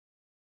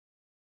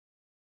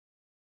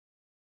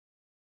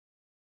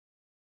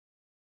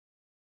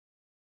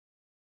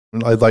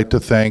I'd like to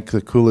thank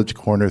the Coolidge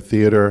Corner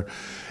Theater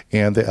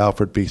and the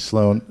Alfred B.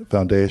 Sloan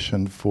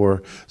Foundation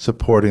for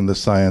supporting the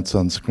Science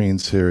on Screen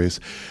series.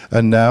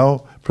 And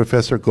now,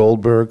 Professor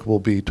Goldberg will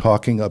be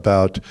talking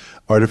about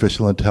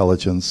artificial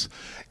intelligence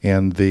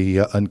and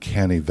the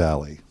Uncanny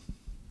Valley.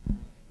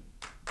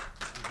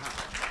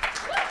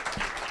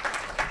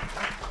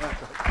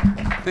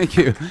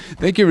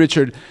 Thank you,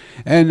 Richard,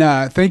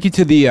 and thank you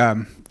to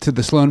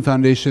the Sloan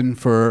Foundation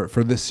for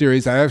this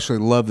series. I actually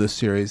love this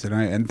series,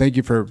 and thank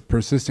you for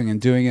persisting in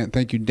doing it.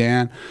 Thank you,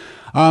 Dan,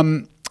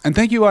 and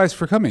thank you guys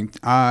for coming.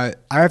 I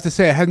have to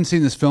say I hadn't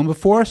seen this film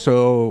before,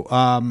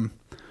 so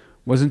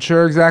wasn't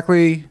sure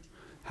exactly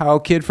how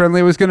kid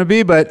friendly it was going to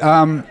be, but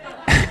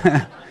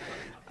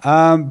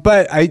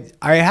but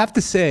I have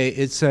to say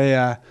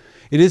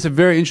it is a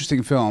very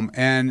interesting film,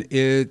 and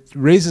it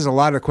raises a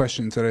lot of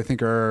questions that I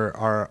think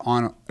are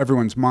on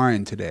everyone's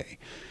mind today.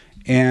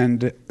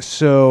 And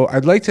so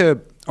I'd like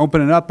to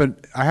open it up, and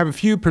I have a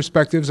few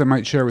perspectives I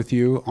might share with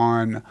you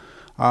on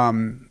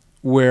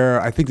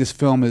where I think this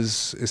film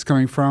is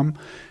coming from,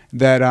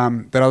 that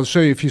I'll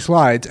show you a few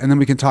slides, and then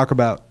we can talk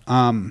about,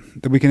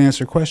 that we can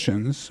answer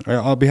questions.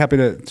 I'll be happy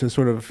to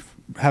sort of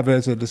have it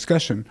as a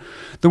discussion.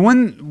 The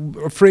one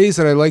phrase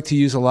that I like to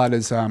use a lot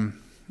is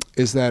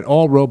that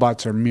all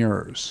robots are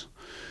mirrors.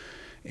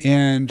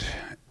 And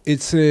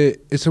it's a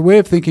way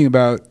of thinking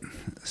about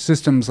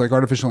systems like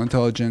artificial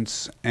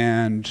intelligence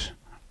and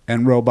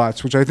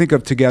robots, which I think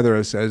of together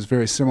as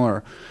very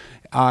similar,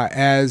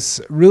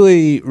 as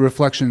really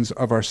reflections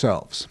of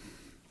ourselves.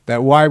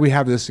 That why we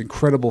have this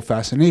incredible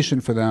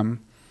fascination for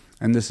them,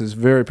 and this is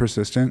very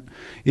persistent,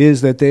 is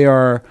that they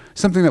are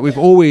something that we've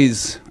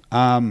always,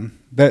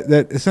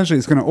 that essentially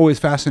is going to always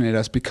fascinate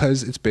us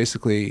because it's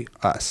basically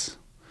us.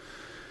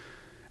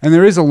 And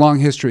there is a long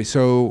history.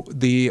 So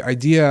the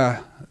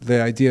ideas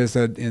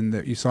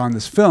that you saw in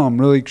this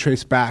film really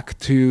trace back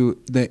to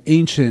the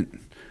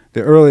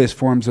earliest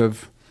forms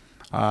of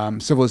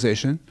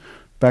civilization,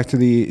 back to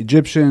the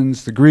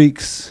Egyptians, the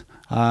Greeks,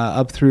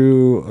 up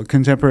through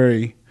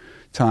contemporary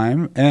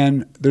time.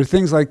 And there are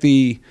things like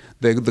the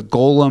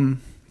golem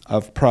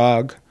of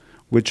Prague,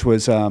 which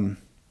was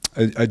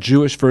a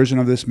Jewish version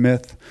of this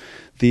myth.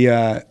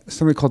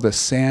 Something called the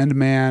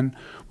Sandman,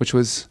 which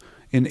was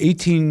in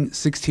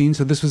 1816,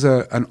 so this was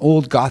an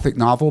old Gothic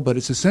novel, but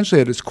it's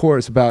essentially at its core,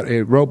 it's about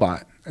a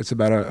robot. It's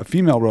about a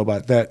female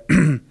robot that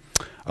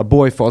a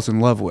boy falls in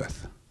love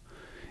with.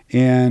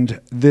 And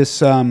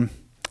this,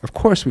 of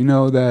course, we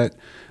know that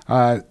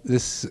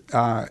this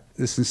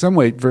in some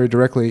way very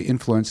directly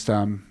influenced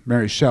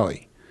Mary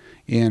Shelley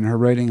in her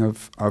writing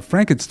of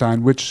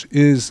Frankenstein, which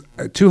is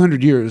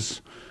 200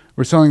 years.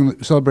 We're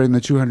celebrating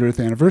the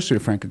 200th anniversary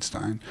of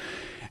Frankenstein.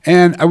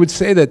 And I would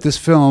say that this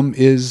film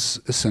is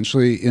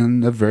essentially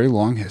in a very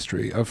long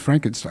history of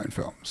Frankenstein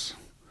films,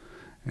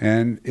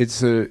 and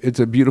it's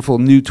a beautiful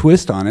new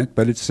twist on it.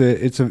 But it's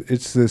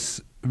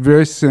this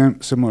very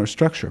similar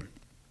structure.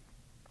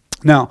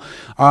 Now,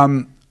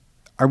 one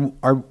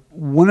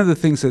of the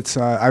things that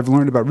I've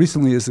learned about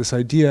recently is this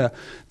idea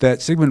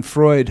that Sigmund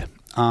Freud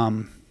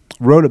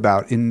wrote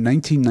about in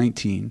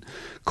 1919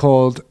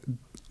 called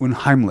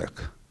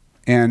Unheimlich.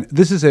 And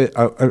this is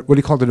what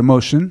he called an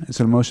emotion. It's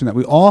an emotion that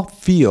we all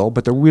feel,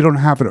 but that we don't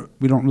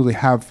really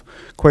have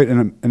quite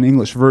an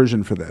English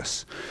version for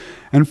this.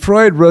 And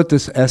Freud wrote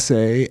this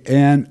essay,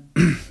 and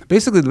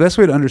basically the best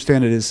way to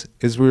understand it is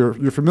you're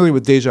familiar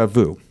with déjà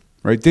vu,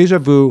 right? Déjà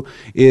vu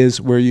is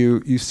where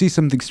you see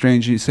something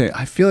strange and you say,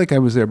 I feel like I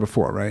was there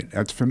before, right?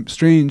 It's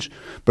strange,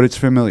 but it's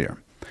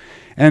familiar.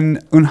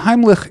 And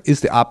Unheimlich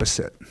is the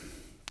opposite.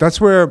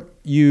 That's where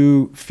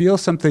you feel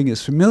something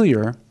is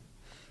familiar,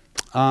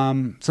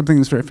 something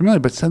that's very familiar,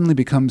 but suddenly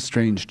becomes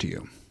strange to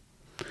you.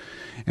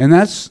 And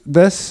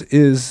this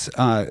is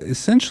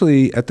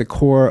essentially at the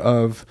core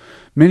of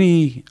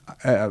many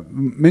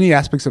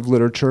aspects of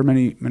literature,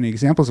 many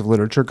examples of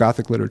literature,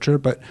 Gothic literature,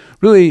 but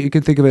really you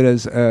can think of it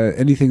as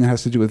anything that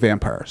has to do with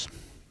vampires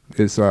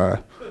is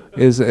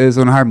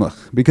Unheimlich.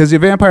 Because a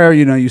vampire,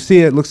 you see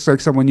it, looks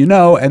like someone you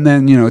know, and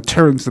then it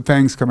turns, the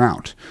fangs come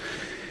out.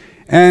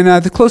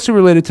 And the closely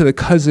related to the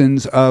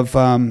cousins of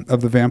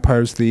the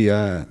vampires,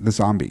 the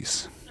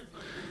zombies.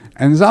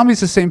 And zombies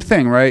the same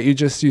thing, right?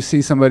 You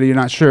see somebody, you're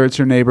not sure it's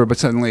your neighbor, but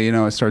suddenly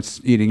it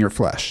starts eating your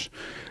flesh.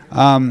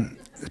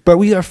 But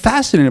we are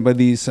fascinated by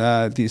these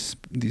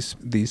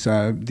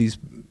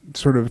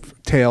sort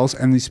of tales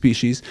and these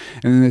species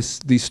and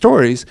these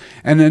stories.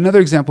 And another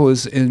example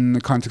is in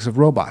the context of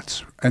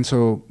robots. And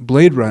so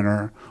Blade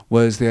Runner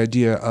was the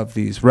idea of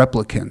these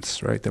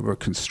replicants, right, that were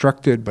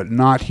constructed but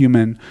not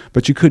human,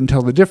 but you couldn't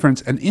tell the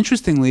difference. And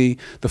interestingly,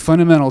 the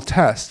fundamental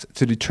test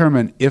to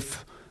determine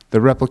if the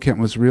replicant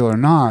was real or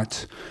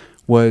not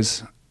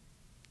was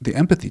the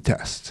empathy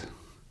test,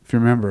 if you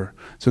remember.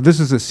 So this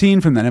is a scene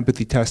from that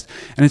empathy test.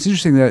 And it's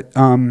interesting that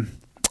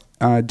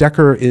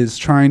Decker is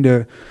trying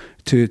to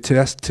to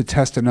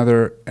test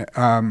another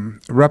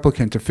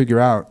replicant to figure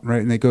out,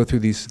 right? And they go through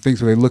these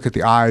things where they look at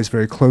the eyes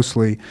very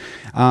closely.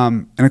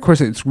 And of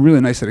course, it's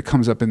really nice that it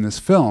comes up in this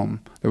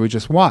film that we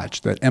just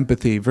watched, that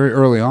empathy very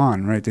early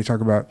on, right? They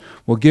talk about,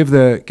 well, give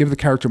the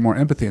character more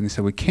empathy, and they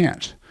said we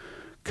can't,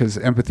 because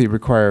empathy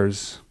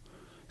requires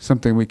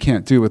something we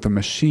can't do with a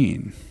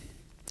machine.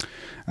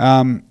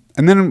 And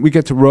then we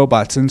get to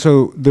robots, and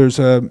so there's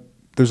a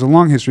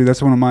long history.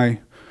 That's one of my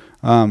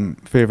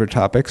favorite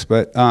topics,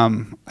 but I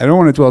don't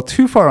want to dwell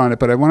too far on it.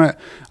 But I want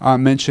to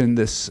mention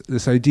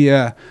this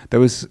idea that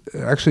was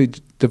actually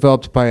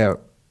developed by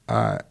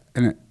a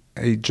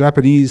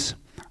Japanese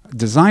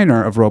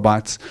designer of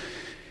robots.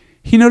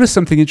 He noticed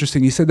something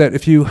interesting. He said that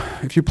if you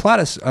plot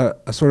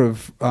a sort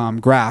of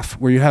graph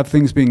where you have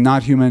things being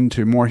not human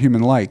to more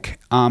human-like,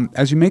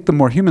 as you make them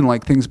more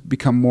human-like, things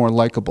become more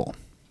likable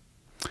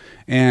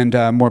and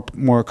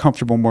more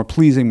comfortable, more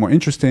pleasing, more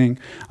interesting,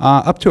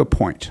 up to a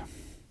point.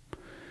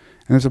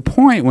 And there's a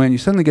point when you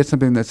suddenly get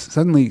something that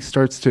suddenly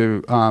starts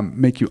to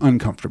make you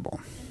uncomfortable.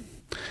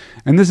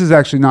 And this is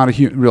actually not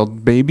a real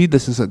baby.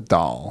 This is a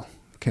doll.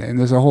 Okay, and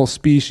there's a whole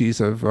species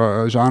of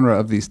genre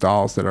of these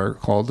dolls that are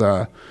called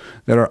that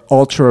are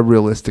ultra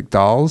realistic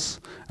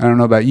dolls. I don't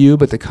know about you,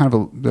 but they're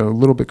a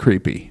little bit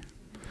creepy.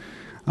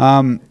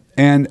 And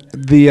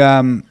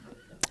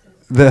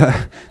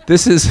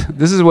this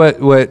is what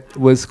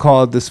was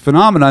called this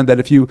phenomenon that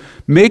if you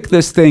make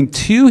this thing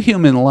too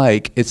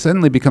human-like, it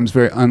suddenly becomes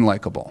very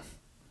unlikable.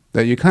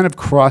 That you kind of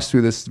cross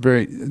through this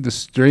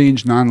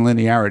strange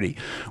non-linearity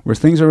where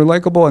things are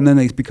likable and then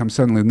they become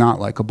suddenly not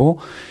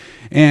likable.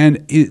 And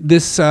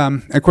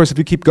of course, if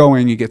you keep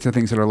going, you get to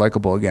things that are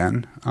likable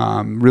again.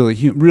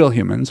 Real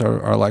humans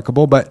are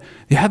likable, but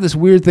you have this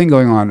weird thing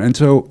going on. And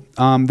so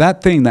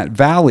that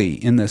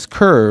valley in this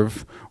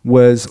curve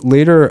was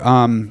later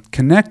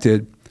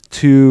connected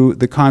to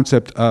the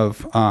concept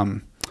of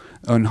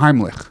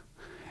unheimlich.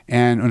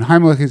 And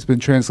unheimlich has been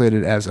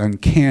translated as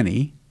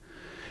uncanny.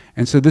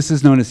 And so this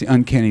is known as the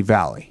Uncanny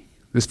Valley,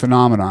 this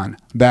phenomenon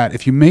that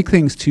if you make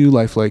things too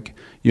lifelike,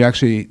 you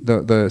actually,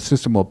 the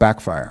system will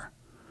backfire.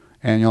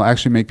 And you'll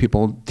actually make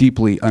people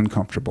deeply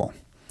uncomfortable.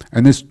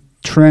 And this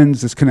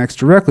connects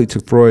directly to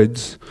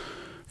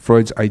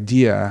Freud's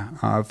idea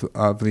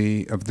of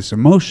this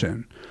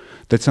emotion,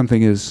 that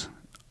something is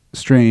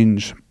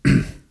strange,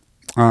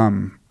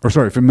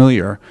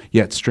 familiar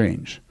yet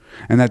strange.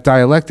 And that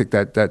dialectic,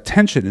 that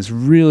tension is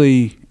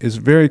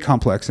very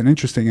complex and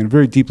interesting and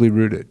very deeply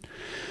rooted.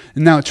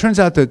 And now it turns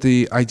out that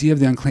the idea of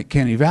the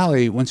Uncanny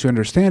Valley, once you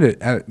understand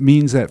it,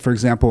 means that, for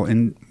example,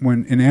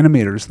 when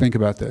animators think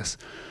about this,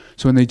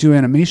 so when they do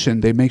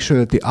animation, they make sure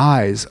that the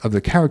eyes of the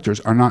characters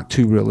are not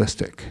too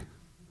realistic.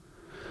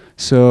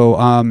 So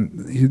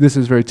this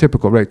is very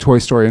typical, right? Toy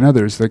Story and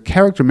others. The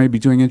character may be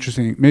doing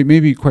interesting, may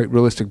be quite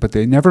realistic, but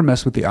they never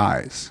mess with the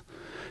eyes.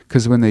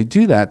 Because when they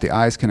do that, the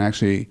eyes can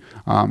actually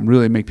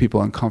really make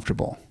people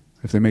uncomfortable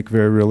if they make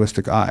very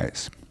realistic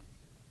eyes.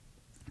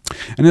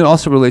 And it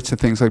also relates to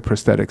things like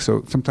prosthetics.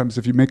 So sometimes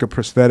if you make a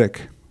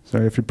prosthetic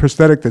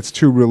that's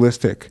too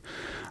realistic,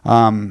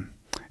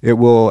 it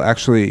will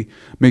actually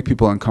make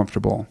people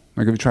uncomfortable.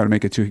 Like if you try to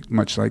make it too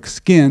much like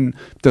skin,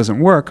 it doesn't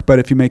work. But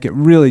if you make it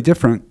really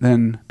different,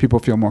 then people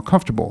feel more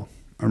comfortable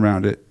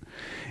around it.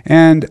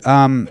 And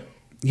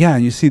yeah,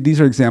 you see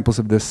these are examples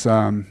of this.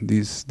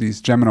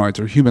 These Geminoids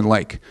are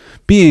human-like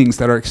beings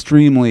that are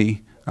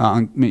extremely,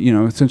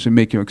 essentially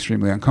make you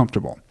extremely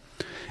uncomfortable.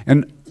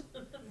 And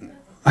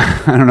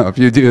I don't know if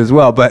you do as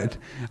well, but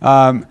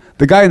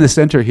the guy in the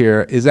center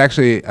here is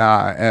actually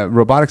a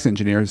robotics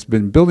engineer who's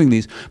been building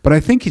these. But I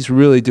think he's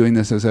really doing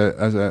this as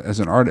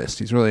an artist.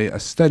 He's really a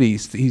study.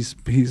 He's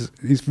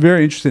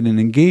very interested in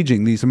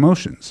engaging these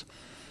emotions.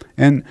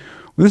 And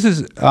this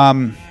is.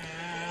 I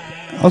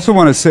also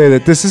want to say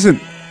that this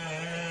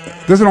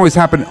doesn't always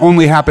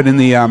only happen in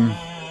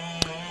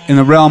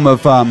the realm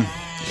of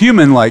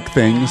human-like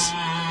things.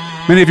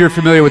 Many of you are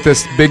familiar with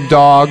this big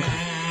dog.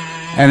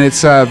 And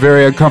it's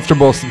very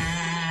uncomfortable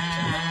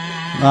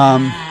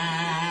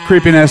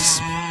creepiness.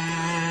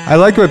 I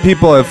like what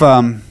people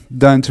have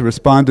done to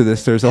respond to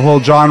this. There's a whole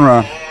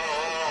genre.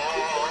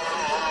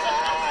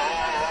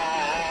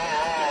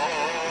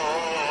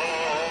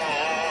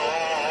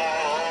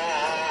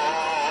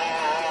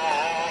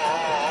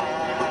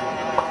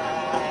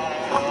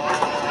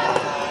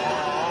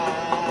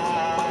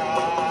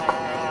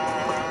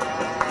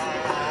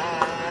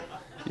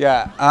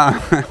 Yeah.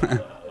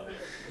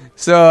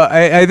 So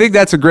I think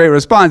that's a great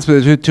response to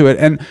it.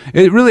 And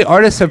it really,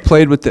 artists have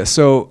played with this.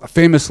 So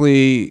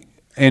famously,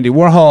 Andy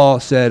Warhol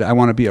said, "I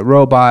want to be a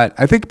robot."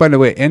 I think, by the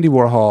way, Andy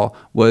Warhol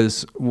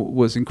was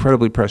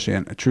incredibly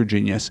prescient, a true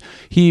genius.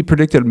 He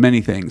predicted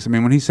many things. I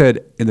mean, when he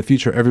said, in the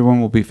future,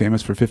 everyone will be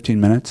famous for 15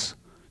 minutes,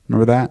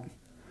 remember that?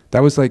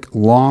 That was like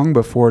long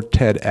before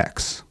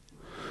TEDx.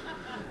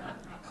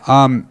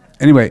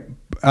 Anyway,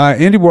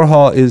 Andy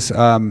Warhol is...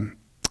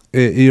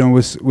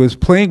 was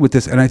playing with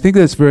this, and I think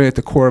that's very at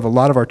the core of a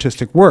lot of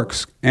artistic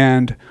works,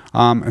 and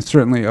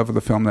certainly of the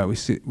film that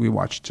we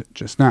watched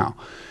just now.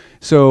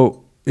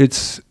 So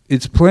it's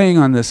playing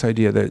on this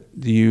idea that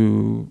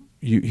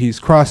he's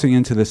crossing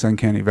into this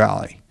uncanny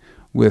valley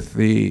with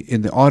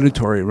in the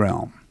auditory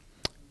realm.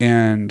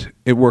 And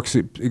it works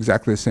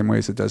exactly the same way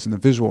as it does in the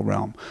visual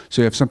realm.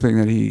 So you have something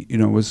that he,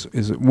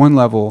 is at one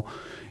level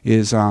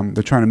is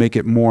they're trying to make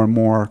it more and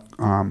more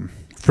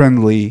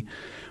friendly,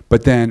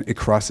 but then it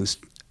crosses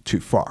too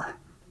far.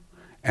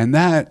 And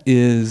that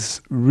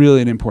is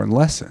really an important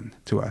lesson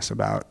to us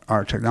about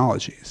our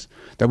technologies,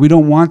 that we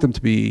don't want them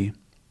to be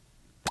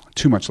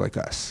too much like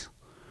us,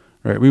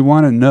 right? We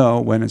want to know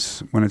when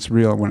it's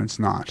real, when it's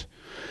not.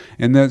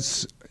 And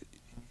that's,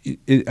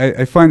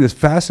 I find this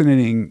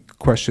fascinating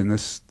question.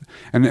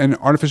 And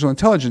artificial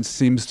intelligence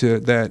seems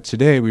that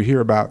today we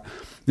hear about,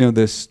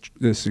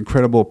 this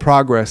incredible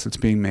progress that's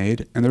being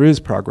made, and there is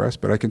progress,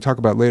 but I can talk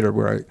about later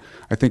where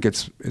I think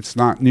it's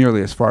not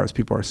nearly as far as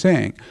people are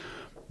saying,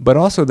 but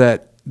also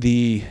that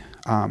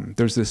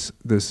there's this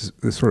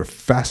sort of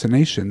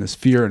fascination, this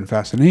fear and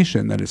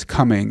fascination that is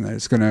coming, that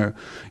it's going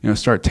to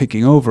start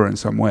taking over in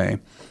some way.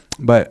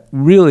 But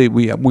really,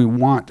 we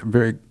want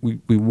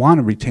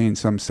to retain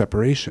some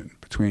separation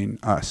between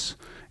us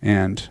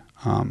and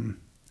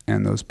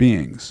those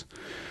beings.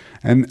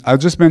 And I'll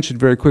just mention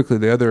very quickly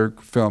the other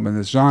film in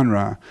this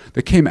genre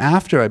that came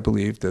after, I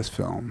believe, this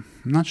film.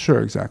 I'm not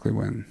sure exactly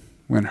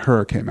when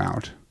Her came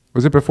out.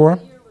 Was it before?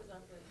 What year was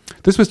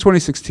that? This was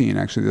 2016,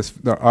 actually.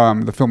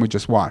 The film we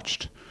just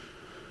watched.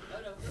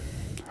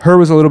 Her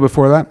was a little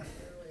before that.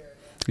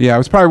 Yeah, it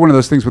was probably one of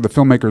those things where the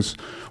filmmakers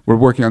were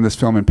working on this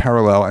film in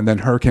parallel, and then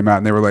Her came out,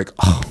 and they were like,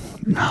 "Oh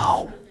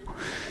no."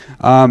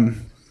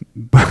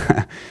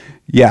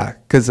 Yeah,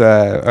 because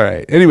all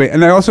right. Anyway,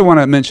 and I also want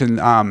to mention,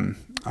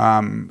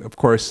 of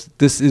course,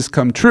 this is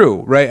come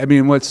true, right? I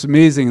mean, what's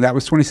amazing, that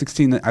was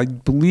 2016. I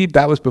believe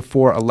that was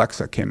before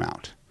Alexa came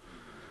out,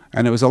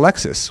 and it was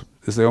Alexis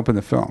as they opened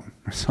the film.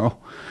 So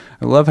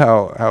I love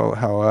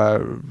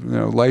how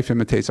life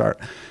imitates art,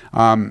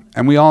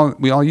 and we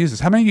all use this.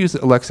 How many use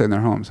Alexa in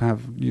their homes?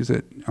 Use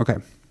it? Okay,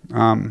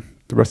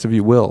 the rest of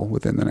you will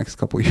within the next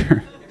couple of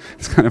years.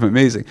 It's kind of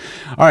amazing.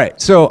 All right,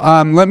 so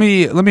let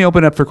me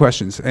open up for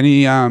questions.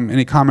 Any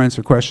comments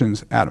or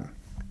questions, Adam?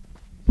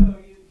 So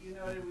you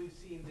noted we've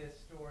seen this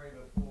story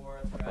before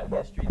throughout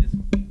history.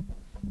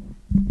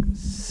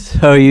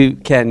 So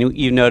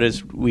you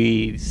noticed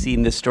we've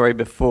seen this story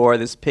before,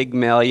 this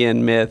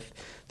Pygmalion myth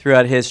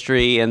throughout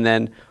history, and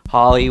then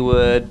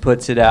Hollywood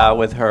puts it out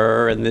with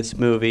Her and this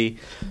movie.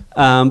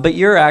 But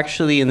you're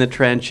actually in the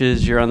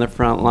trenches, you're on the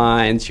front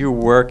lines, you're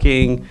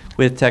working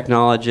with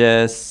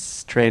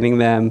technologists, training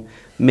them,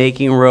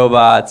 making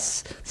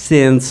robots,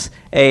 synths,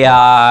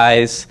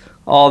 AIs,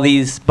 all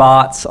these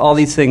bots, all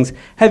these things.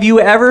 Have you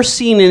ever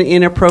seen an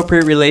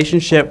inappropriate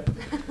relationship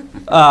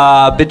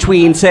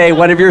between, say,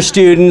 one of your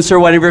students or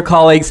one of your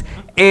colleagues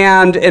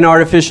and an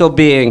artificial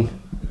being?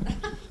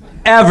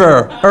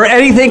 Ever? Or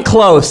anything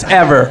close,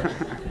 ever?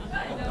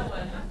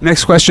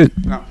 Next question.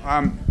 No,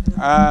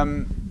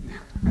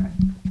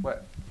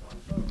 what?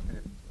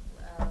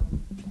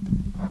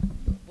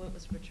 What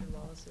was Richard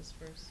Wallace's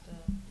first?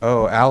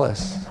 Oh,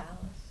 Alice. Alice.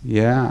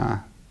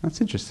 Yeah,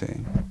 that's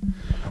interesting.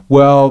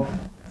 Well,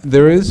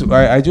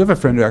 I do have a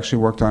friend who actually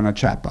worked on a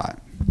chatbot,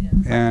 Yeah.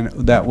 and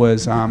that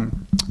was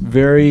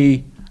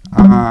very.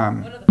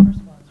 One of the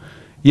first ones.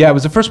 Yeah, it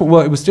was the first one.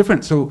 Well, it was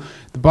different. So,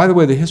 by the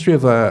way, the history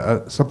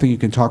of something you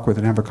can talk with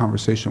and have a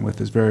conversation with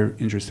is very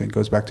interesting. It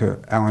goes back to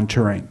Alan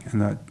Turing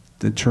and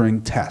the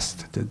Turing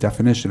test, the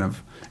definition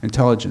of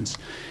intelligence.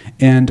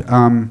 And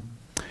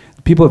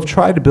people have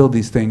tried to build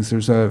these things.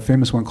 There's a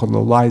famous one called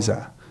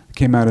ELIZA. It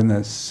came out in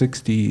the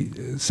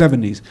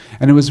 70s.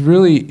 And it was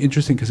really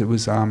interesting because it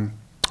was, or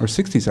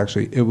 60s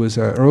actually, it was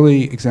an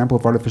early example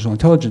of artificial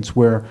intelligence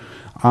where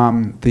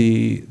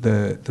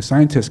the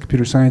scientist,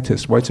 computer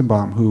scientist,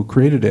 Weizenbaum, who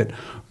created it,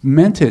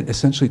 meant it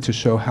essentially to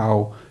show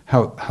how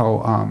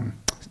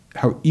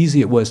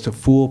easy it was to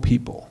fool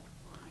people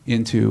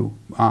into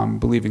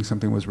believing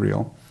something was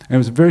real. And it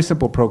was a very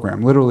simple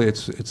program. Literally,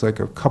 it's like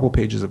a couple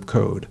pages of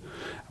code.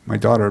 My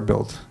daughter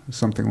built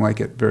something like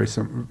it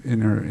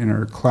in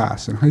her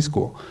class in high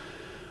school.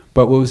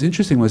 But what was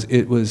interesting was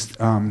it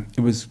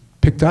was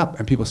picked up,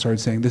 and people started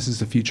saying this is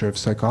the future of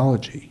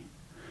psychology,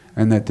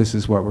 and that this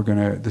is what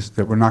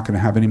that we're not gonna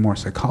have any more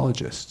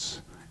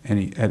psychologists.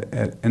 And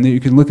then you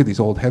can look at these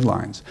old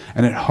headlines,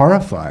 and it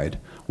horrified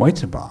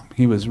Weizenbaum.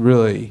 He was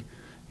really,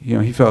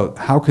 he felt,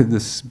 how could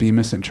this be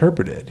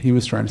misinterpreted? He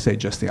was trying to say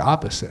just the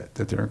opposite,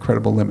 that there are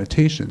incredible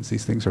limitations.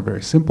 These things are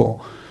very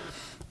simple.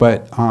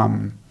 But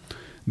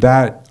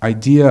that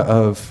idea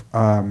of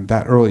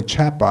that early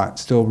chatbot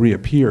still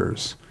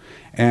reappears.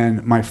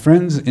 And my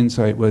friend's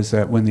insight was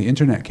that when the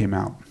internet came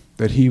out,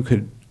 that he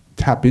could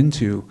tap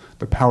into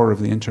the power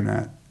of the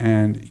internet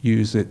and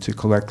use it to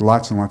collect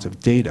lots and lots of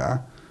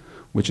data,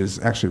 which is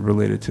actually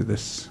related to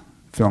this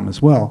film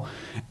as well,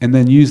 and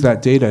then use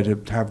that data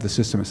to have the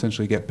system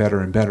essentially get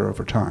better and better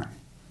over time.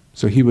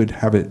 So he would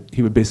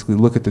basically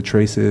look at the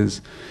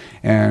traces,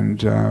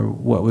 and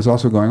what was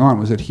also going on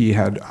was that he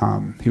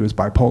was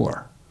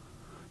bipolar.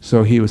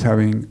 So he was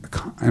having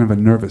kind of a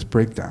nervous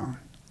breakdown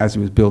as he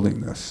was building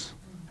this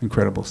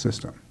incredible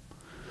system.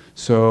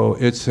 So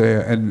it's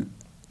and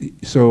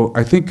so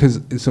I think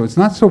so it's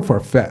not so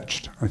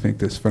far-fetched, I think,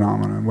 this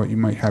phenomenon, what you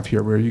might have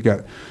here, where you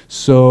got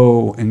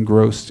so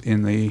engrossed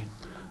in the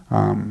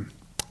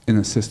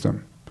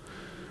system.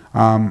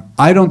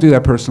 I don't do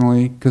that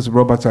personally, because the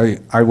robots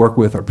I work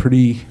with are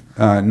pretty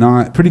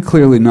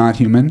clearly not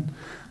human.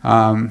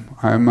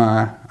 I'm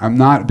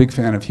not a big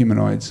fan of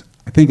humanoids.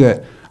 I think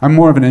that I'm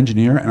more of an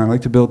engineer, and I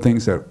like to build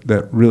things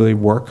that really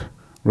work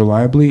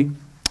reliably.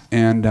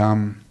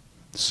 And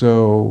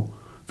so,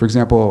 for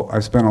example,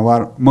 I've spent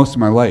most of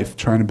my life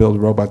trying to build a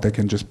robot that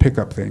can just pick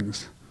up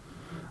things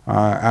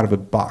out of a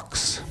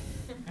box.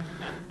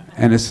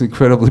 And it's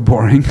incredibly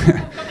boring.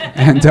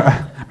 And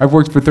I've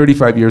worked for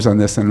 35 years on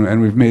this,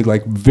 and we've made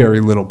like very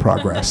little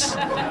progress.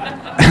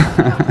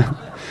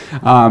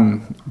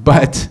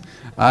 But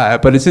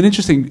it's an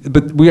interesting.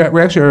 But we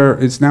actually are.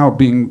 It's now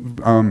being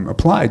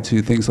applied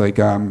to things like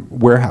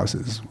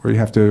warehouses, where you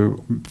have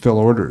to fill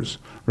orders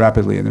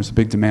rapidly, and there's a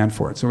big demand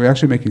for it. So we're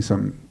actually making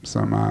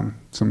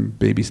some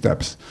baby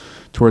steps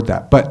toward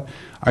that. But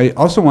I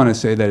also want to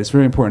say that it's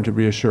very important to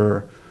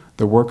reassure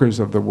the workers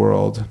of the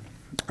world,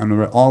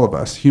 and all of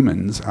us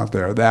humans out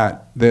there,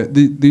 that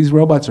these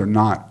robots are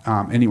not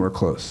anywhere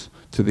close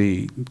to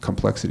the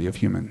complexity of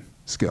human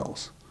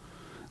skills.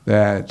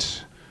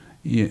 That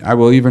I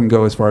will even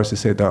go as far as to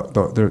say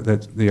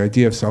that the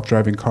idea of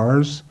self-driving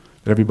cars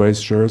that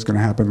everybody's sure is going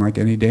to happen like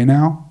any day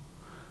now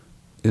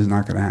is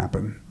not going to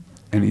happen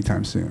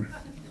anytime soon.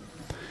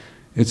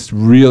 It's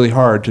really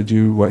hard to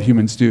do what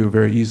humans do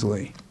very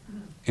easily.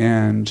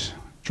 And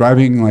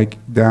driving like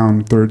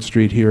down 3rd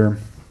Street here,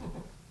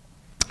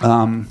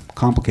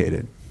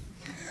 complicated.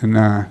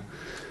 And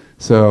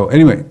so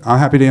anyway, I'm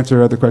happy to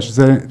answer other questions.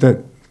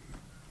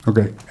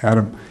 Okay,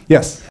 Adam.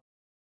 Yes.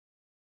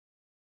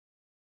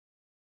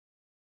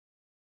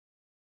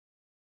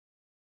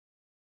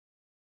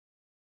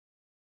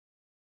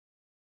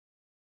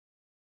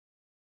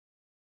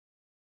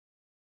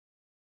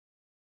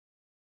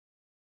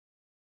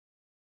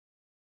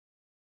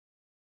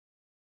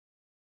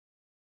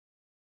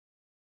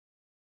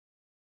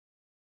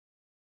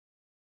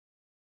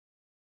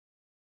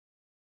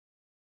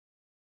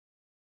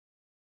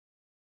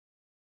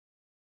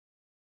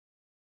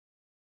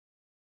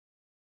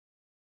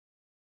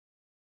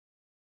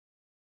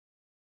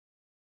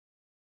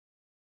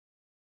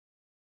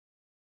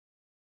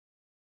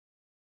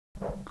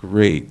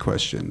 Great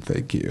question,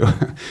 thank you.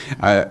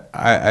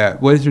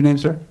 What is your name,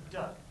 sir?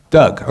 Doug.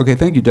 Doug. Okay,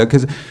 thank you, Doug.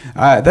 Because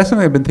that's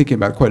something I've been thinking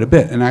about quite a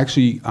bit. And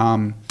actually,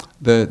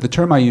 the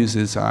term I use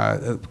is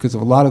because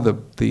of a lot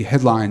of the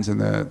headlines in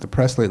the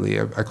press lately.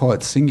 I call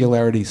it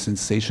singularity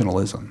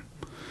sensationalism,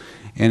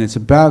 and it's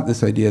about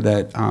this idea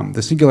that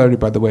the singularity,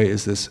 by the way,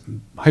 is this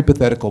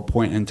hypothetical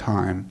point in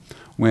time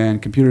when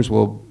computers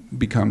will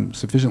become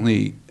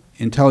sufficiently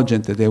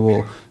intelligent that they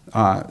will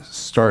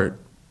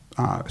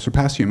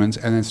surpass humans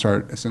and then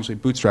start essentially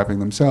bootstrapping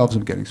themselves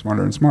and getting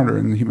smarter and smarter,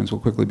 and the humans will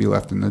quickly be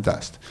left in the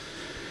dust.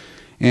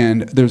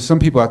 And there's some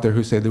people out there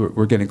who say that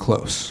we're getting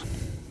close.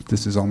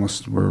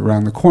 We're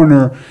around the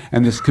corner,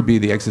 and this could be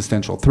the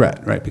existential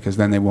threat, right? Because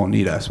then they won't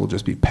need us. We'll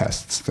just be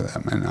pests to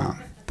them, and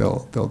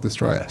they'll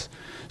destroy us.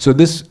 So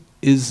this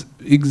is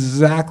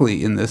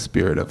exactly in the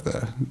spirit of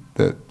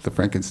the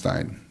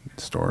Frankenstein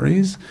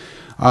stories.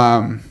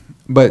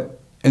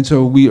 And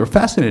so we are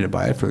fascinated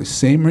by it for the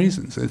same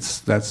reasons.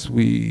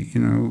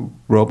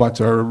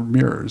 Robots are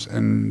mirrors,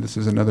 and this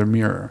is another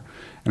mirror.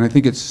 And I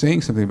think it's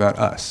saying something about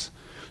us.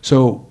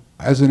 So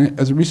as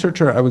a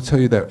researcher, I would tell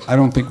you that I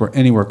don't think we're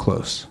anywhere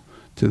close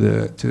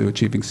to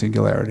achieving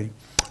singularity.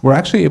 We're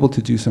actually able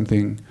to do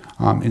something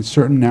in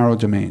certain narrow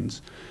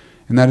domains,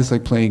 and that is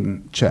like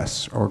playing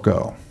chess or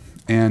Go.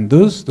 And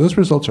those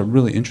results are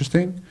really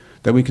interesting,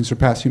 that we can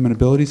surpass human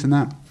abilities in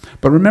that.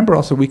 But remember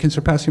also, we can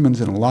surpass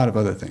humans in a lot of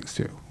other things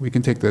too. We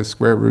can take the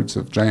square roots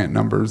of giant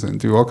numbers and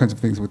do all kinds of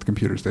things with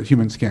computers that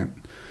humans can't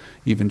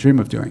even dream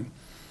of doing.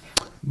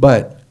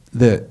 But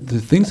the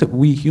things that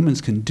we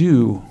humans can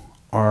do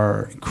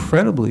are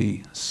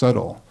incredibly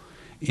subtle,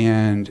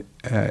 and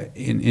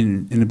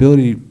in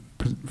ability,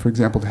 for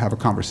example, to have a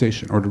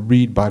conversation, or to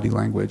read body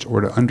language,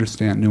 or to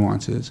understand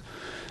nuances,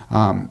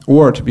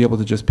 or to be able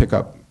to just pick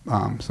up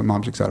some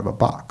objects out of a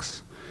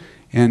box.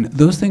 And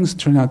those things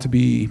turn out to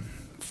be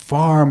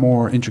far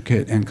more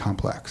intricate and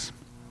complex.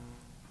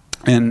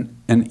 And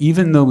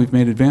even though we've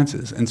made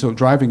advances, and so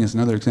driving is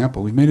another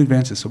example, we've made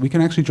advances, so we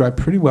can actually drive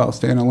pretty well,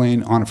 stay in a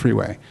lane on a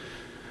freeway.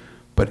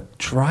 But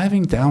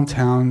driving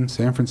downtown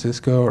San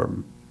Francisco, or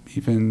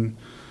even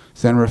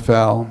San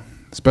Rafael,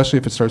 especially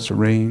if it starts to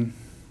rain,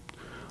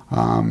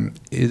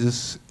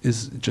 is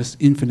just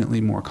infinitely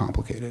more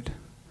complicated.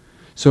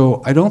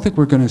 So I don't think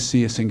we're going to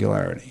see a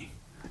singularity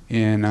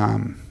in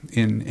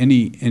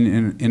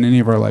any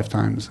of our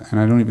lifetimes, and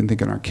I don't even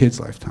think in our kids'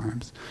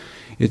 lifetimes.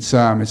 It's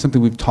something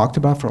we've talked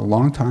about for a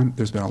long time.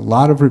 There's been a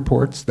lot of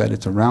reports that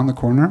it's around the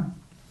corner,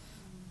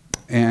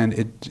 and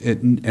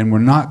we're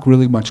not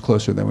really much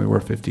closer than we were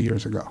 50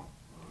 years ago.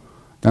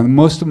 Now,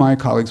 most of my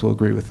colleagues will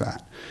agree with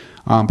that,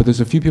 but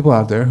there's a few people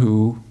out there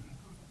who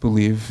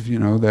believe,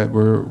 that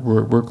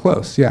we're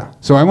close. Yeah.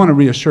 So I want to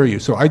reassure you.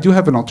 So I do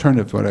have an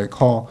alternative, what I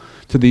call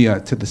to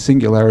the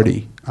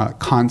singularity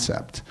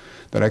concept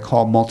that I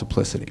call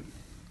multiplicity.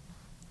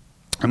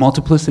 And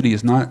multiplicity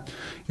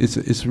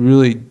is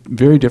really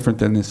very different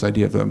than this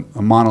idea of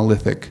a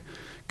monolithic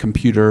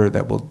computer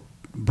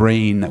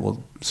brain that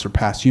will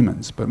surpass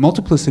humans. But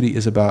multiplicity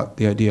is about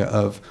the idea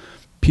of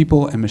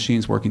people and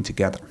machines working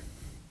together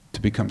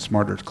to become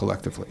smarter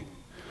collectively.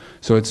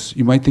 So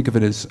you might think of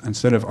it as,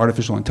 instead of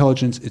artificial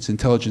intelligence, it's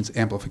intelligence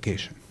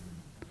amplification.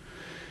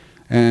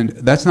 And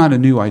that's not a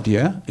new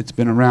idea. It's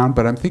been around,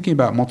 but I'm thinking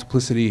about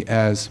multiplicity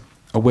as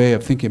a way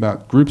of thinking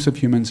about groups of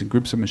humans and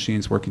groups of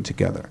machines working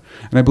together.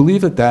 And I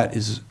believe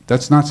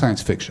that's not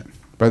science fiction.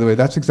 By the way,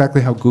 that's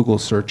exactly how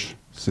Google's search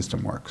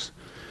system works.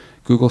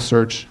 Google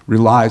search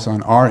relies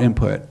on our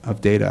input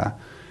of data,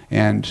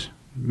 and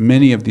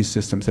many of these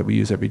systems that we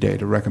use every day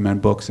to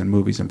recommend books and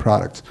movies and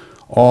products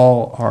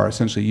all are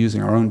essentially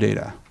using our own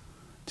data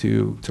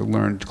to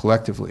learn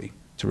collectively,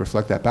 to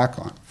reflect that back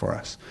on for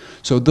us.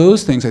 So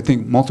those things, I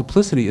think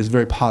multiplicity is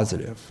very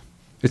positive.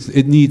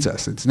 It needs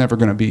us. It's never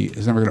going to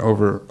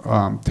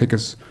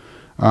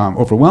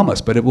overwhelm us,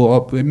 but it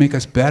will make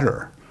us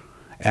better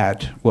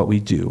at what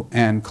we do,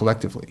 and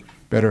collectively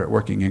better at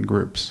working in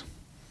groups.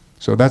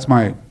 So that's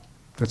my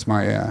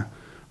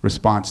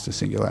response to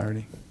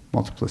singularity,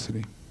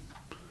 multiplicity.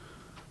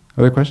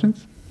 Other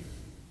questions?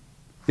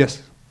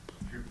 Yes.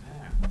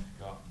 Japan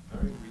got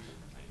very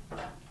recently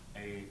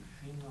a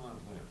female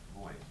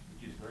voice,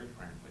 which is very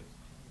friendly.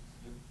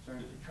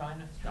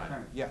 China?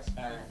 China. Yes.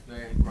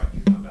 Right,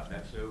 you know about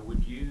that. So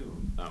would you?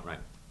 Oh, right.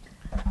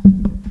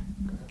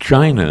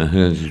 China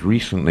has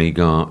recently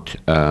got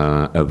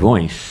a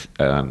voice.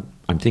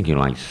 I'm thinking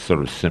like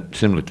sort of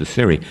similar to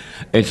Siri.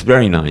 It's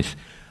very nice,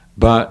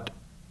 but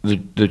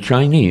the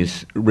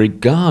Chinese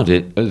regard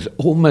it as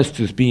almost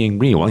as being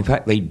real. In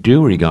fact, they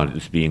do regard it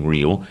as being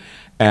real,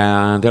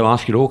 and they'll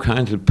ask you all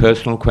kinds of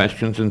personal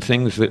questions and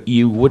things that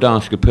you would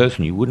ask a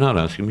person, you would not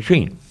ask a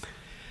machine.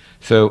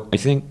 So I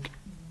think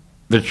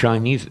the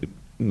Chinese,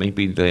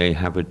 maybe they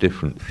have a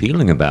different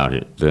feeling about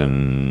it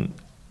than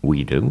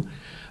we do,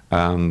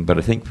 but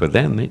I think for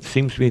them it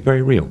seems to be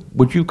very real.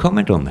 Would you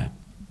comment on that?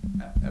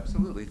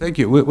 Absolutely. Thank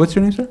you. What's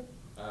your name, sir?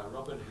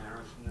 Robert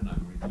Harrison, and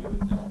I'm reviewing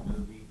this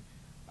movie.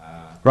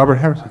 Robert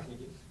Harrison. I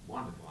think it's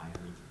wonderful. I had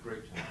a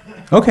great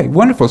time. Okay,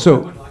 wonderful. I So,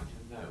 would like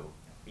to know,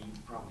 you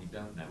probably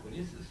don't know, but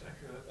is there such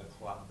a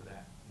club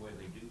where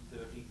they do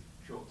 30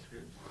 short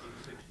scripts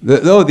in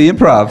 60? the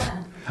improv.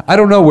 I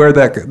don't know where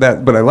that,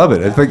 but I love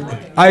it.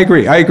 I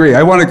agree.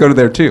 I want to go to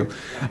there too.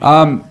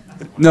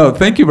 No,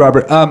 thank you,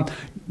 Robert. So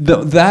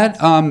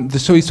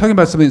he's talking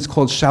about something that's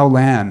called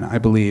Shaolan, I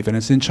believe, and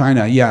it's in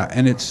China. Yeah,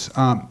 and it's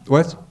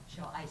what?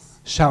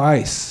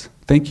 Shaoice.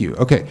 Thank you.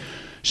 Okay,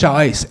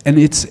 Shaoice, and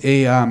it's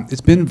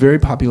been very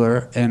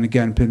popular, and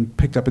again, been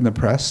picked up in the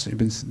press.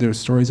 There's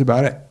stories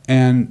about it,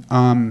 and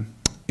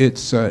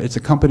it's a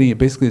company. It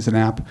basically is an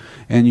app,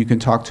 and you can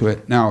talk to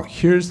it. Now,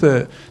 here's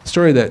the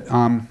story that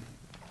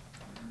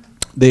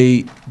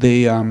they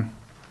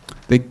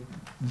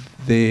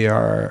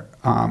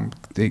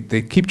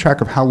keep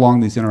track of how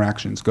long these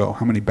interactions go,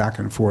 how many back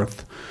and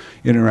forth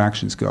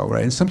interactions go,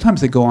 right? And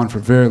sometimes they go on for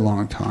a very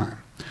long time.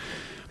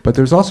 But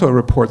there's also a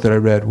report that I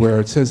read where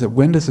it says that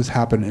when does this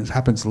happen? It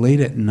happens late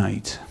at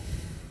night.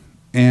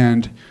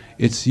 And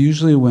it's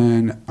usually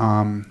when,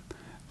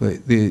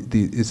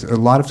 it's a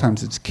lot of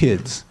times it's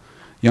kids,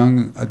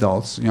 young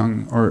adults,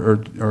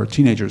 or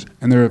teenagers,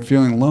 and they're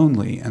feeling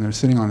lonely, and they're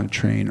sitting on a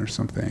train or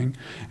something,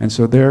 and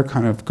so they're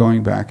kind of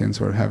going back and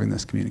sort of having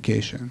this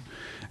communication.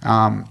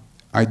 I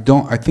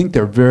think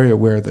they're very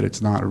aware that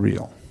it's not a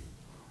real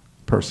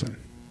person.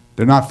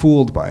 They're not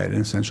fooled by it,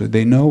 essentially.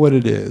 They know what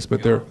it is,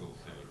 but they're...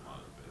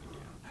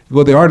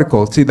 Well, the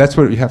article, see, that's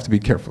what you have to be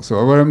careful.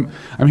 So what I'm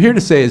here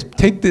to say is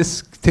take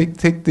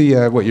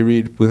the what you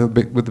read with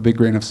a big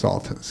grain of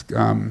salt.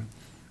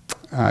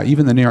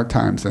 Even the New York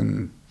Times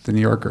and the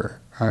New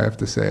Yorker, I have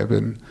to say, I've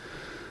been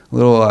a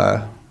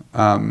little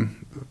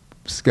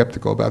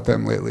skeptical about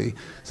them lately.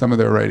 Some of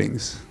their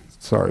writings,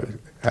 sorry,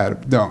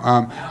 Adam, no.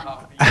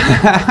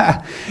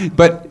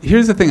 But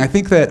here's the thing, I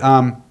think that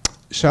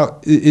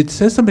it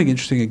says something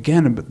interesting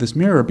again about this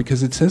mirror,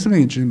 because it says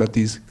something interesting about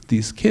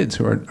these kids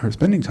who are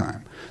spending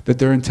time, that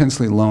they're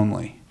intensely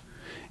lonely.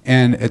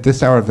 And at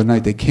this hour of the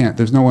night, they can't,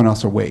 there's no one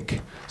else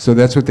awake. So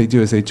that's what they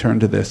do, is they turn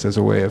to this as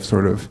a way of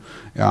sort of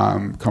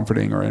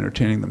comforting or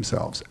entertaining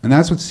themselves. And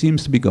that's what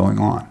seems to be going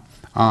on.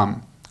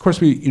 Of course,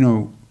 the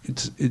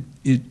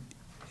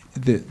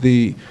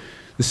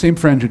same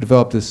friend who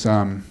developed this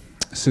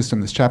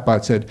system, this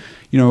chatbot, said,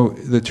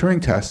 the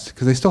Turing test,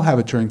 because they still have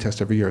a Turing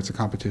test every year, it's a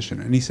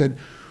competition. And he said,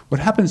 what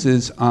happens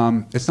is,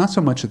 it's not so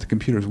much that the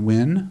computers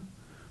win,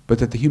 but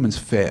that the humans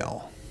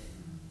fail.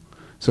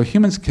 So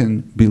humans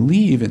can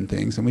believe in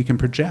things, and we can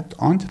project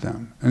onto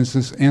them. And it's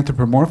this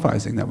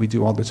anthropomorphizing that we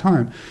do all the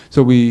time.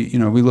 So we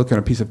look at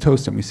a piece of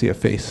toast and we see a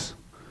face.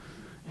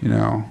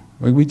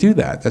 We do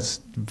that. That's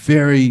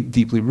very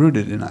deeply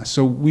rooted in us.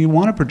 So we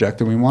want to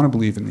project and we want to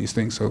believe in these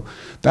things. So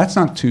that's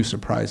not too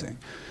surprising.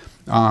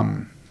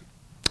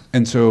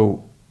 and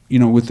so, you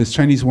know, with this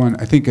Chinese one,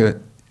 I think,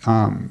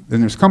 and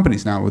there's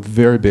companies now with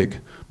very big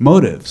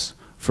motives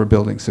for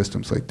building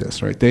systems like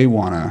this, right? They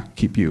want to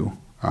keep you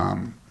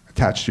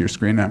attached to your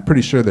screen, and I'm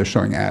pretty sure they're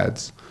showing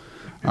ads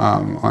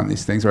on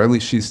these things, or at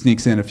least she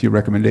sneaks in a few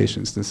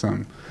recommendations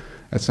to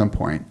at some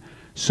point.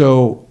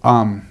 So,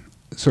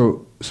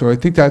 so I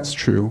think that's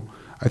true.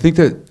 I think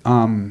that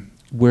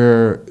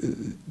where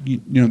you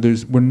know,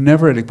 we're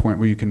never at a point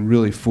where you can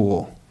really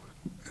fool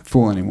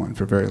anyone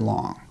for very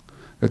long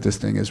that this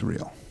thing is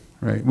real,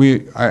 right?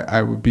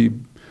 I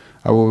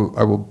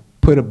will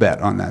put a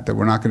bet on that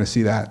we're not going to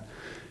see that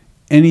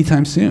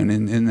anytime soon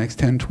in the next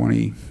 10,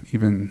 20,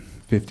 even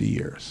 50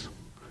 years.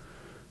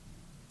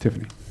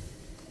 Tiffany.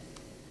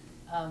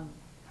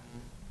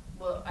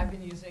 Well, I've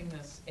been using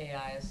this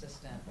AI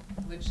assistant,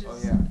 which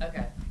is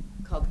yeah.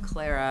 called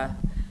Clara.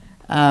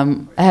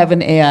 I have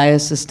an AI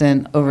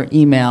assistant over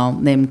email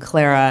named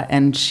Clara,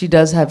 and she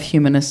does have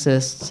human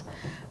assists,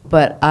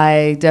 but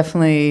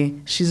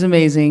she's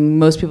amazing.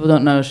 Most people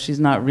don't know she's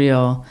not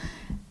real.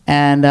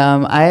 And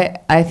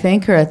I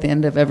thank her at the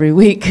end of every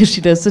week because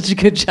she does such a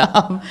good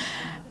job.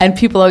 And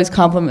people always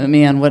compliment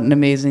me on what an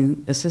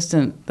amazing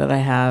assistant that I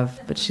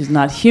have, but she's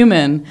not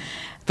human.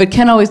 But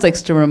Ken always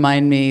likes to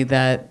remind me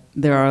that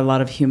there are a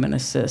lot of human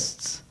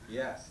assists.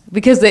 Yes.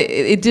 Because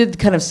it did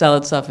kind of sell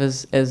itself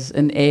as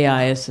an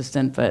AI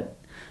assistant, but...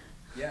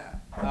 Yeah.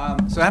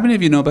 So how many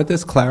of you know about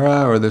this,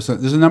 Clara? Or there's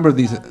a number of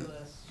these...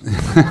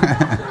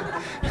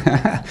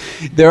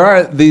 There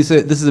are these.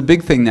 This is a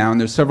big thing now,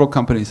 and there's several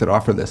companies that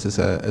offer this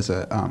as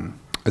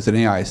an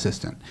AI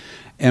assistant.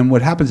 And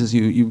what happens is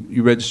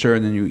you register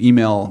and then you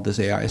email this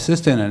AI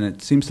assistant, and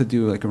it seems to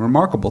do like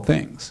remarkable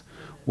things.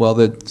 Well,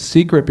 the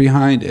secret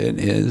behind it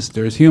is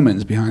there's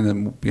humans behind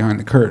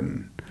the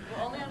curtain.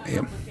 Well, only on a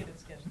complicated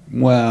schedule.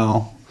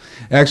 Well,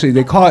 actually,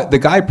 they call it. The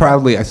guy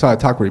proudly. I saw a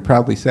talk where he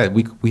proudly said,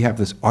 "We have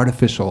this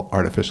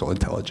artificial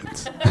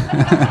intelligence."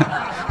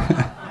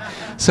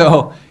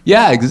 So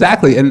yeah,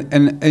 exactly,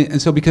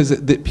 and so because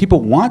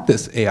people want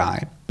this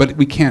AI, but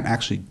we can't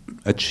actually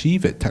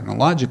achieve it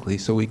technologically,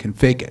 so we can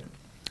fake it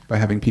by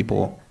having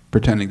people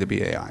pretending to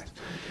be AIs.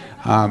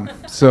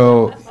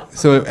 So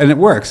and it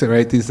works,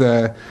 right?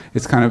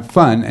 It's kind of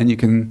fun, and you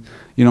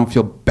don't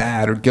feel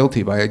bad or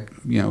guilty by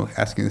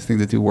asking this thing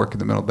to do work in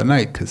the middle of the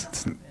night because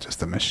it's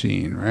just a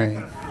machine,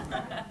 right?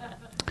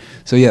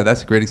 So yeah,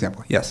 that's a great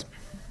example. Yes.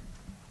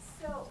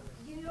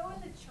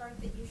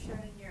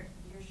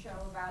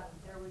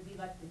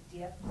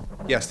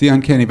 Yes, the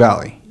Uncanny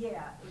Valley.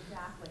 Yeah,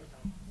 exactly.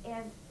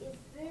 And is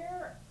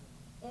there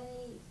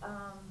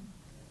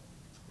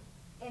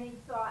any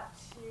thought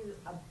to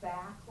a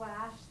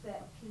backlash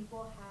that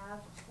people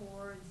have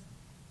towards,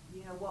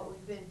 what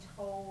we've been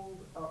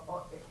told,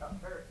 or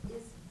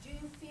do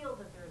you feel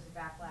that there's a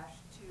backlash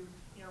to,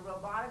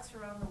 robotics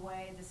are on the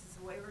way, this is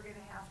the way we're going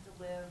to have to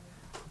live,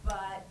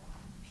 but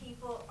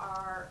people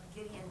are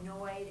getting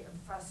annoyed and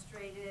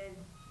frustrated,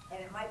 and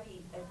it might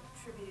be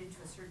attributed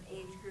to a certain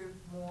age group,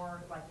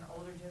 more like an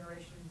older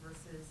generation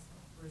versus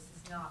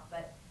not,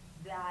 but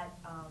that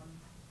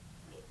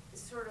it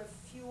sort of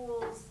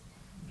fuels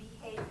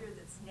behavior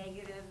that's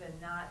negative and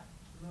not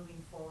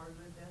moving forward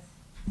with this.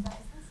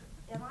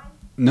 Am I?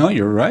 No,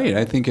 you're right.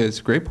 I think it's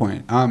a great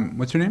point.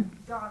 What's your name?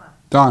 Donna.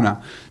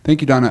 Donna. Thank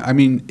you, Donna. I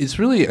mean, it's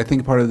really, I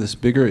think, part of this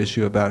bigger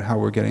issue about how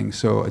we're getting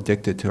so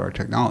addicted to our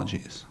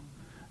technologies.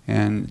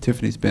 And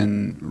Tiffany's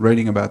been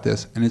writing about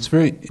this, and it's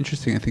very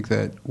interesting. I think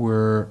that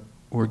we're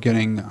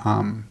getting,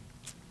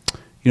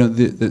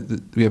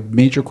 we have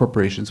major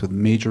corporations with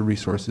major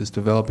resources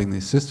developing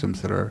these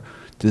systems that are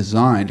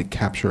designed to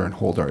capture and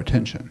hold our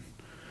attention.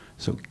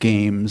 So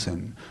games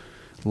and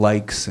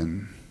likes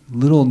and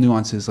little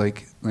nuances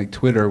like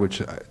Twitter,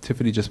 which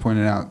Tiffany just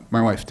pointed out.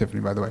 My wife, Tiffany,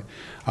 by the way,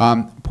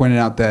 pointed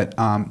out that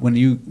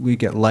when we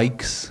get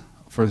likes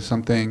for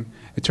something,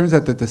 it turns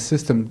out that the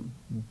system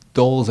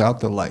doles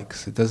out the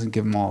likes. It doesn't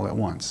give them all at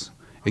once.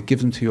 It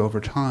gives them to you over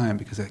time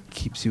because it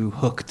keeps you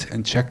hooked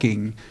and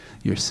checking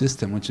your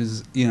system, which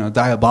is,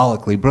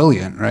 diabolically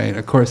brilliant, right?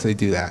 Of course they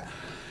do that.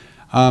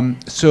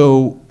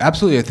 So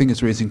absolutely, I think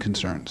it's raising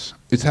concerns.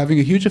 It's having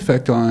a huge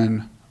effect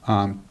on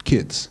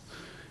kids.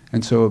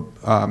 And so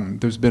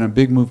there's been a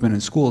big movement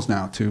in schools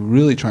now to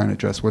really try and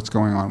address what's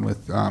going on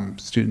with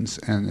students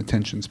and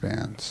attention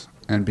spans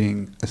and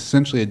being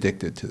essentially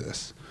addicted to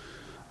this.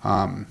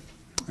 And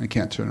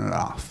can't turn it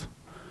off.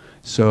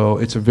 So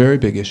it's a very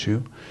big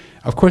issue.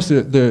 Of course,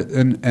 I'm not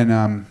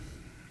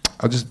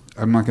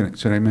going to,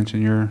 should I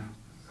mention your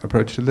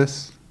approach to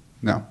this?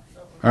 No.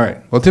 All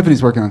right. Well,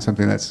 Tiffany's working on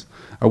something that's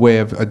a way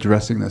of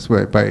addressing this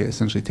way by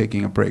essentially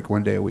taking a break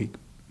one day a week.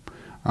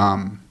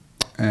 And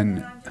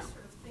I'm just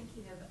sort of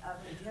thinking of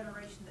a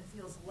generation that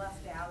feels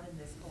left out in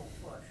this whole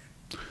push,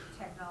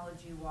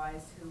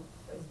 technology-wise, who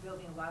is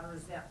building a lot of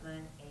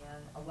resentment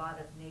and a lot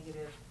of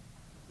negative,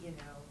 it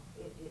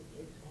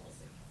has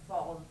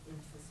fallen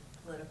into some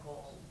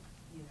political,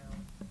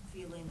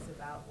 feelings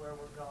about where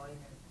we're going,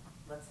 and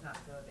let's not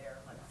go there,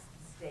 let's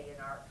stay in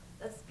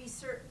let's be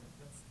certain,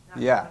 let's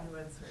Yeah.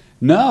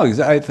 No,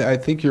 I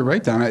think you're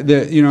right, Don.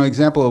 The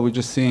example we're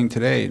just seeing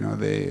today,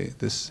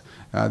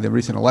 the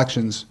recent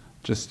elections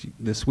just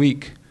this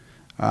week,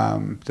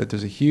 that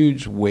there's a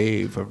huge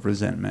wave of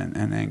resentment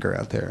and anger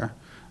out there,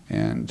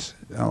 and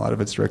a lot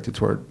of it's directed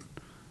toward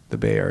the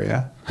Bay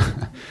Area,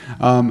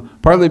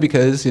 partly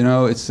because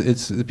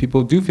it's the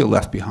people do feel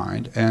left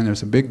behind, and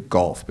there's a big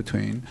gulf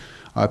between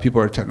people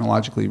who are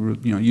technologically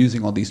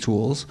using all these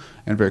tools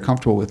and very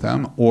comfortable with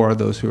them, or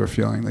those who are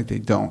feeling like they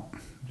don't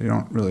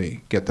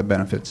really get the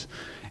benefits.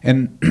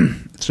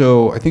 And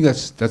so I think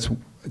that's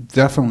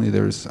definitely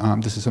this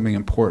is something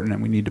important,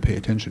 and we need to pay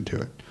attention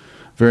to it,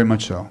 very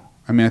much so.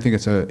 I mean, I think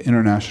it's an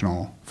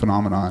international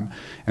phenomenon,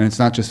 and it's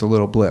not just a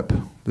little blip.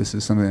 This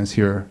is something that's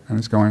here and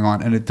it's going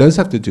on, and it does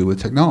have to do with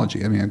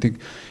technology. I mean, I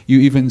think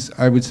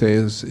I would say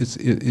it's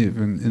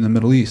even in the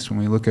Middle East, when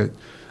we look at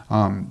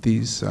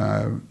these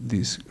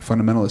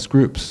fundamentalist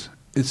groups,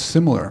 it's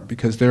similar,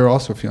 because they're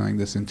also feeling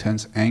this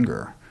intense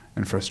anger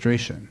and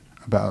frustration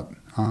about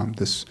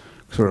this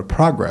sort of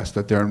progress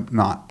that they're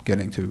not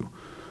getting to,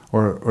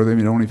 or they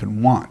don't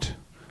even want,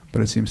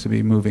 but it seems to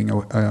be moving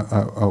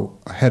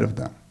ahead of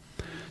them.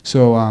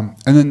 So, and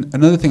then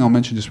another thing I'll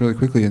mention just really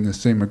quickly in the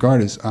same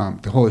regard is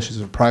the whole issues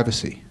of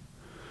privacy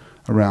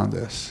around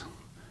this.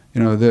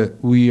 That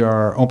we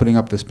are opening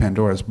up this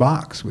Pandora's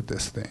box with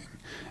this thing,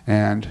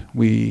 and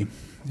the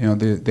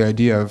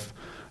idea of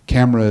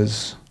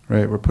cameras,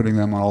 right? We're putting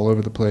them all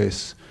over the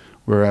place.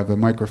 We have the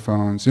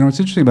microphones.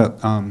 What's interesting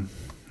about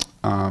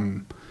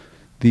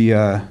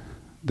the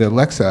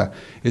Alexa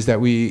is that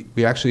we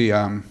actually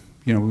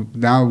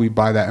now we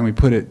buy that and we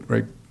put it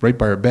right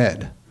by our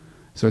bed,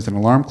 so it's an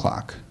alarm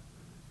clock.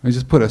 We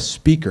just put a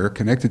speaker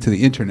connected to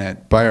the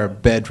internet by our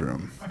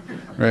bedroom,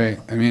 right?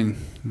 I mean,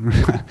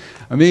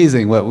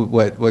 amazing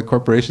what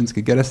corporations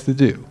could get us to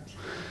do.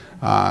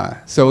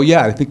 So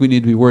yeah, I think we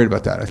need to be worried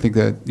about that. I think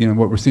that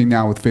what we're seeing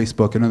now with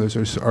Facebook and others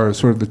are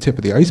sort of the tip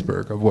of the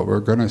iceberg of what we're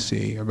going to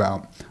see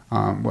about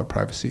what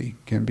privacy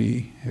can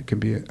be. It can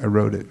be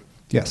eroded.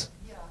 Yes.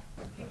 Yeah,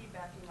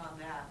 piggybacking on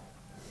that,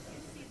 do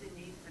you see the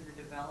need for the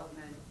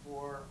development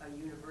for a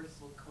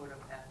universal code of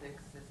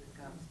ethics as it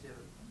comes to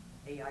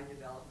AI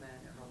development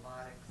and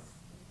robotics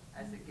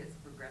as it gets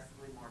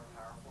progressively more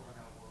powerful in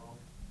our world?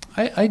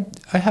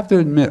 I have to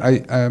admit,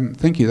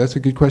 thank you. That's a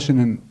good question.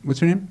 And what's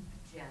your name?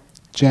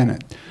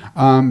 Janet.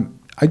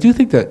 I do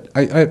think that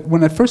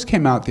when it first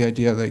came out, the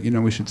idea that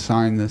we should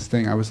sign this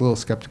thing, I was a little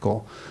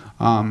skeptical.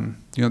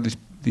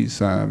 These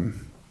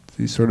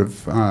sort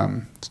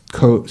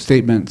of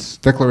statements,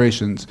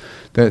 declarations,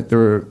 that there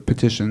were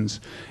petitions,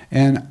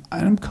 and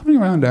I'm coming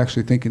around to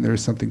actually thinking there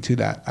is something to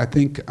that. I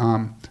think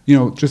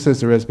just as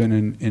there has been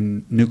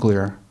in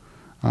nuclear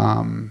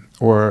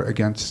or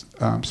against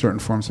certain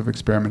forms of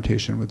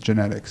experimentation with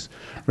genetics,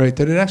 right?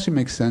 That it actually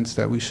makes sense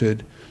that we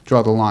should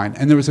draw the line.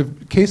 And there was a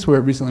case where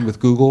recently with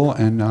Google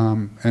and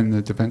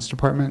the Defense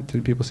Department.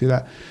 Did people see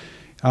that?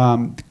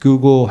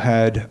 Google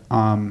had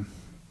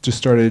just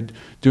started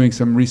doing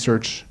some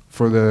research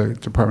for the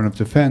Department of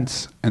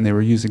Defense, and they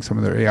were using some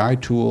of their AI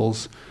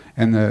tools.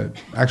 And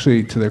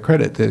actually, to their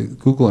credit, the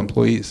Google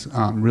employees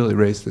really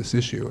raised this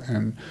issue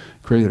and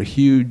created a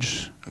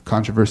huge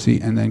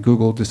controversy. And then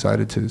Google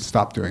decided to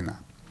stop doing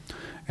that.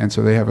 And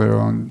so they have their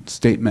own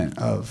statement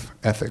of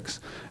ethics.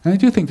 And I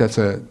do think that's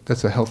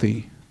a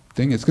healthy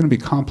thing. It's going to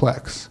be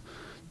complex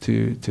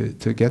to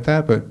get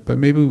that, but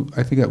maybe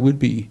I think that would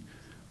be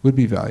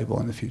valuable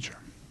in the future.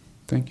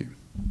 Thank you.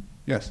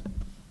 Yes.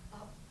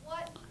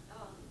 What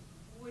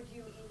would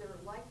you either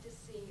like to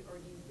see, or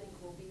do you think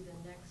will be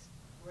the next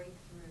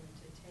breakthrough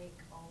to take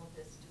all of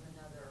this to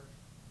another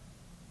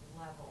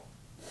level,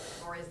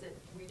 or is it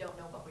we don't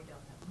know what we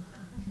don't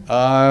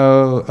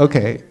know?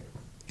 Okay.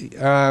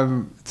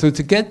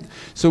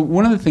 So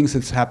one of the things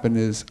that's happened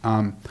is,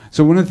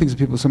 so one of the things that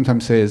people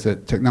sometimes say is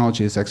that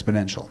technology is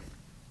exponential.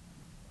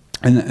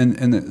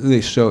 And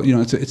they show,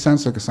 it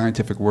sounds like a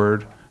scientific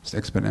word, it's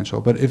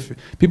exponential, but if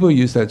people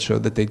use that, show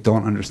that they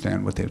don't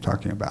understand what they're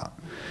talking about.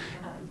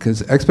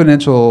 Because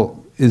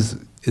exponential is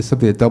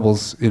something that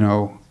doubles, in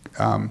a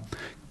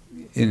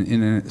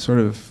sort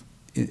of,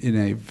 in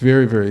a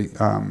very, very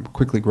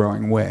quickly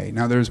growing way.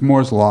 Now there's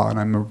Moore's law, and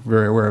I'm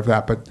very aware of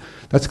that, but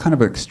that's kind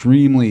of an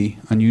extremely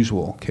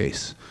unusual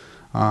case.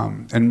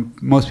 And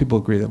most people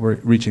agree that we're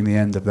reaching the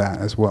end of that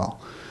as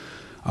well.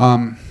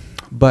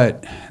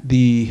 But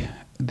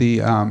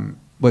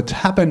what's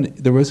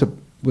happened,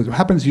 what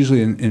happens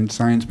usually in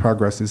science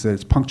progress is that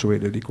it's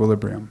punctuated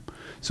equilibrium.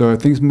 So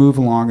things move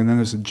along and then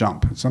there's a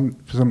jump. Some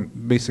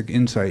basic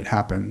insight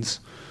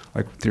happens,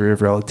 like theory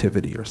of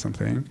relativity or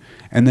something,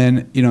 and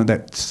then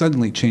that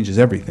suddenly changes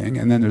everything,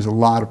 and then there's a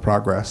lot of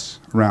progress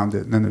around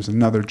it, and then there's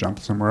another jump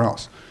somewhere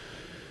else.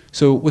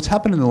 So what's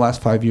happened in the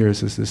last 5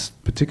 years is this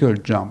particular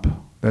jump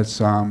that's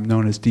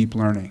known as deep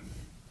learning.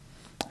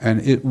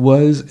 And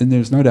and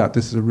there's no doubt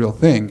this is a real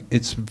thing.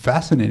 It's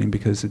fascinating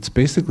because it's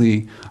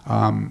basically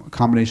a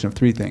combination of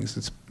three things.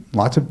 It's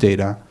lots of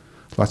data,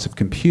 lots of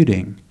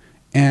computing,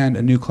 and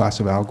a new class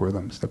of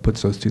algorithms that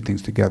puts those two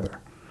things together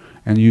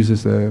and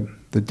uses the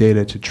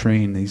data to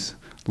train these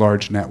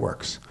large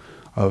networks.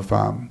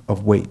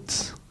 of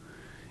weights.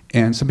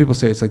 And some people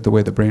say it's like the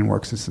way the brain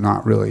works. It's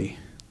not really,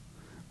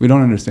 we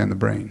don't understand the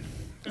brain.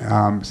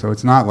 So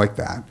it's not like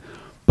that.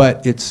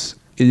 But it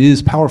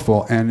is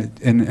powerful,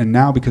 and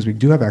now because we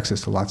do have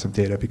access to lots of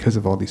data because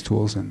of all these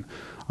tools and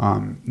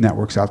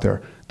networks out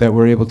there, that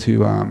we're able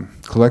to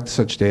collect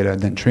such data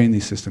and then train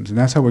these systems. And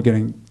that's how we're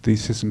getting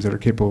these systems that are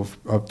capable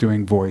of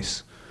doing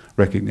voice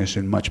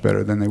recognition much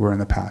better than they were in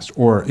the past,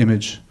 or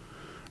image,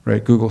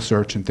 right? Google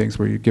search and things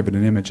where you give it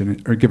an image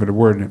or give it a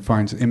word and it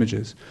finds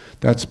images.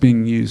 That's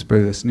being used by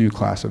this new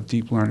class of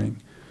deep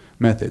learning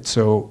methods.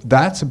 So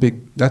that's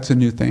a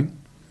new thing.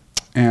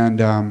 And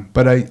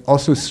but I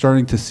also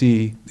starting to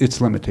see its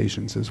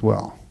limitations as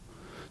well.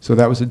 So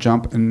that was a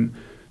jump, and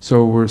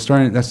so we're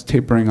starting. That's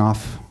tapering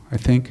off, I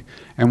think.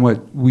 And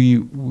what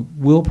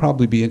will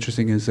probably be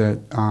interesting is that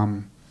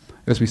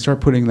as we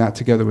start putting that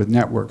together with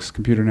networks,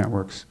 computer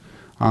networks,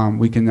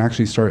 we can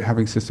actually start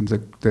having systems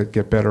that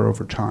get better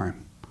over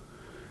time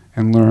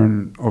and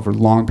learn over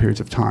long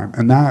periods of time.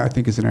 And that, I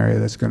think, is an area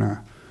that's going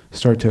to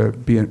start to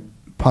be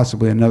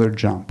possibly another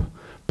jump.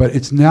 But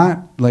it's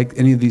not like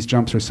any of these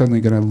jumps are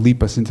suddenly going to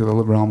leap us into the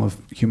realm of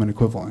human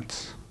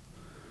equivalence.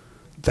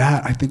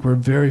 That, I think, we're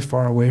very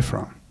far away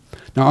from.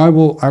 Now, I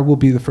will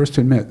be the first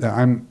to admit that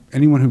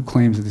anyone who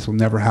claims that this will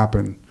never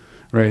happen,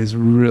 right, is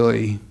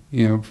really,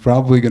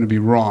 probably going to be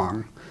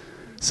wrong.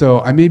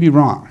 So I may be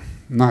wrong.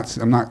 I'm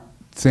not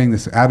saying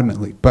this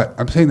adamantly, but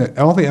I'm saying that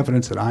all the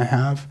evidence that I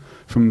have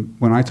from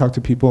when I talk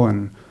to people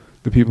and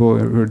the people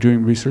who are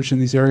doing research in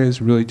these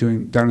areas, really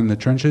doing down in the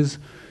trenches,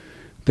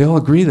 they all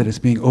agree that it's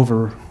being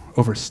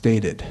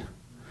overstated.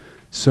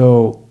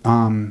 So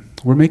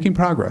we're making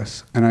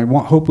progress, and I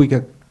hope we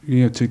get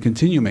to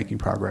continue making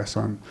progress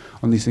on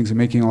these things and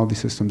making all these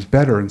systems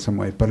better in some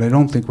way. But I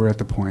don't think we're at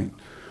the point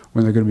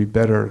when they're going to be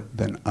better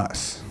than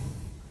us.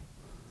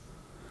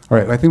 All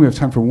right, I think we have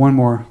time for one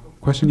more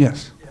question.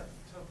 Yes. Yeah.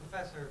 So,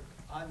 Professor,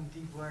 on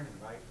deep learning,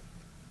 right?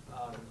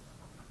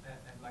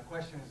 And my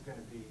question is going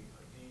to be: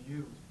 do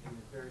you, in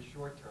the very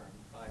short term,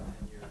 5, 10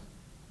 years,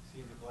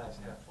 see the glass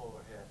half full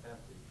or half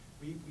empty?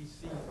 We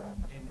see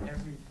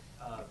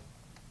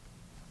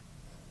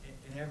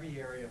in every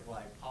area of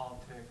like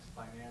politics,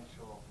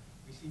 financial,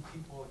 we see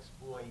people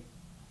exploit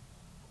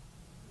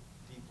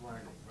deep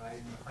learning, right?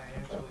 And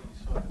financially, you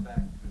saw the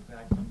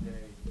vacuum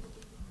day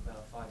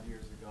about 5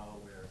 years ago,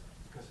 where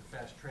because of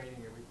fast trading,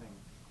 everything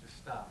just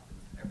stopped.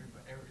 And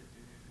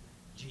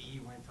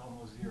GE went to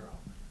almost zero.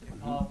 In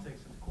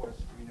politics, of course,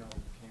 we know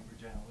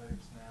Cambridge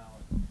Analytics now,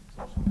 and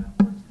social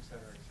networks, et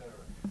cetera,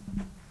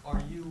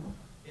 Are you,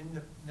 in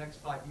the next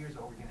 5 years,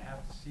 are we going to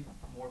have to see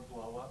more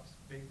blow-ups,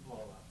 big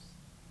blow-ups,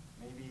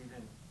 maybe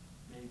even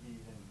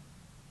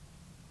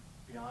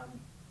beyond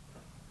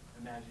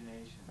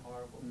imagination,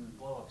 horrible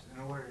blow-ups,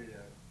 in order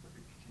to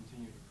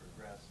continue to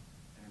progress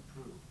and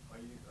improve? Are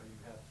you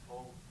half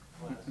full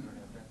glass or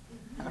half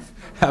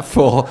empty? Half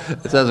full.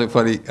 That sounds like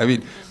funny. I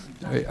mean,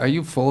 are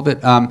you full of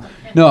it?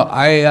 No,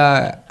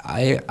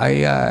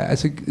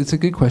 it's a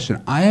good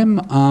question.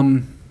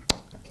 I'm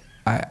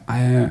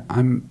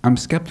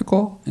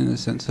skeptical in the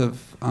sense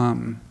of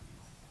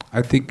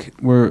I think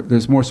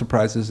there's more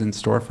surprises in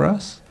store for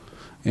us,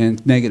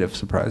 and negative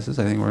surprises.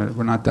 I think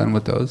we're not done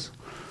with those.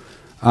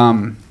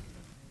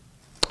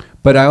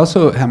 But I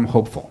also am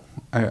hopeful.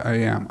 I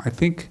am. I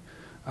think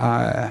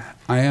I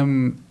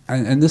am,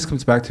 and this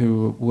comes back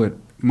to what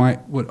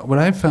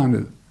I've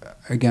found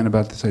again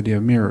about this idea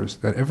of mirrors.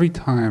 That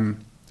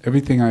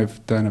everything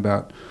I've done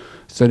about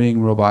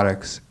studying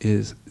robotics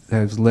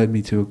has led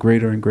me to a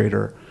greater and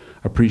greater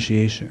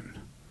appreciation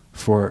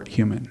for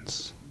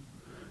humans,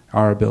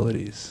 our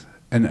abilities,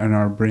 and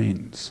our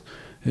brains.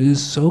 It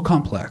is so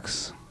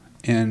complex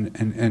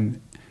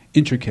and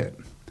intricate.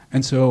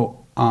 And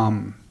so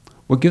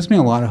what gives me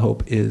a lot of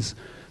hope is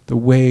the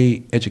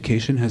way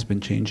education has been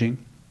changing.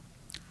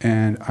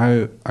 And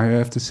I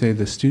have to say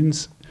the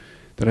students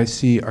that I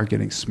see are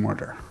getting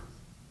smarter,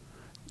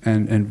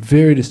 and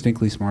very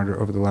distinctly smarter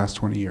over the last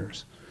 20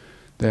 years.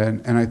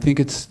 And I think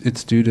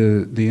it's due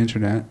to the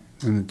internet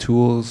and the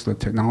tools, the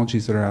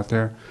technologies that are out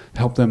there to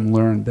help them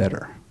learn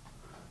better.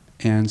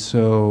 And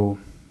so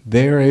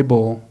they're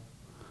able,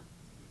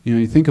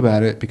 you think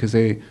about it, because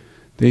they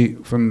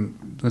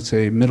from, let's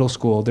say, middle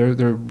school, they're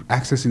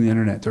accessing the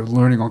internet, they're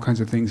learning all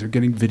kinds of things, they're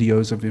getting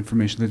videos of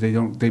information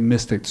that they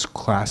missed at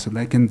class, and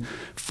they can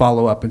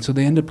follow up, and so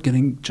they end up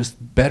getting just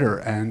better.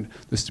 And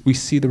we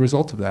see the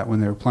result of that when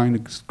they're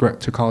applying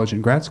to college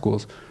and grad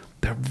schools.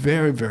 They're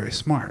very, very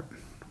smart.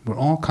 We're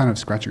all kind of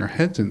scratching our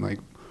heads and like,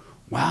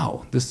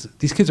 wow,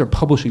 these kids are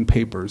publishing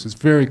papers. It's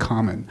very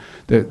common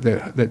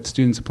that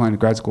students applying to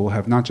grad school will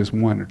have not just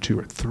 1 or 2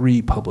 or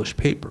 3 published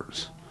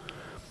papers.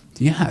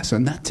 Yes,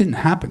 and that didn't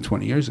happen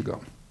 20 years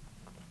ago.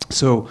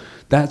 So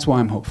that's why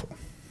I'm hopeful,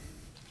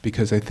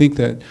 because I think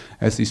that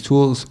as these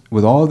tools,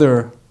 with all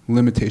their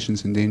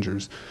limitations and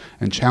dangers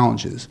and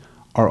challenges,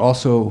 are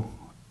also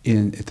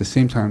at the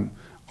same time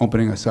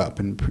opening us up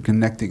and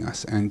connecting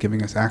us and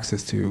giving us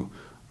access to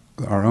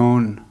our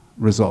own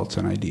results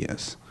and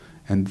ideas.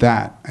 And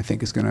that, I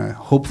think, is going to,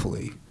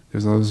 hopefully,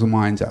 there's those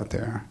minds out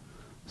there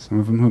some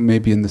of them who may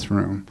be in this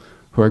room,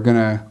 who are going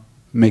to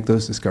make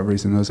those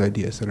discoveries and those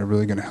ideas that are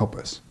really going to help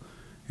us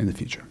in the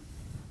future.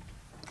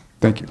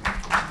 Thank you.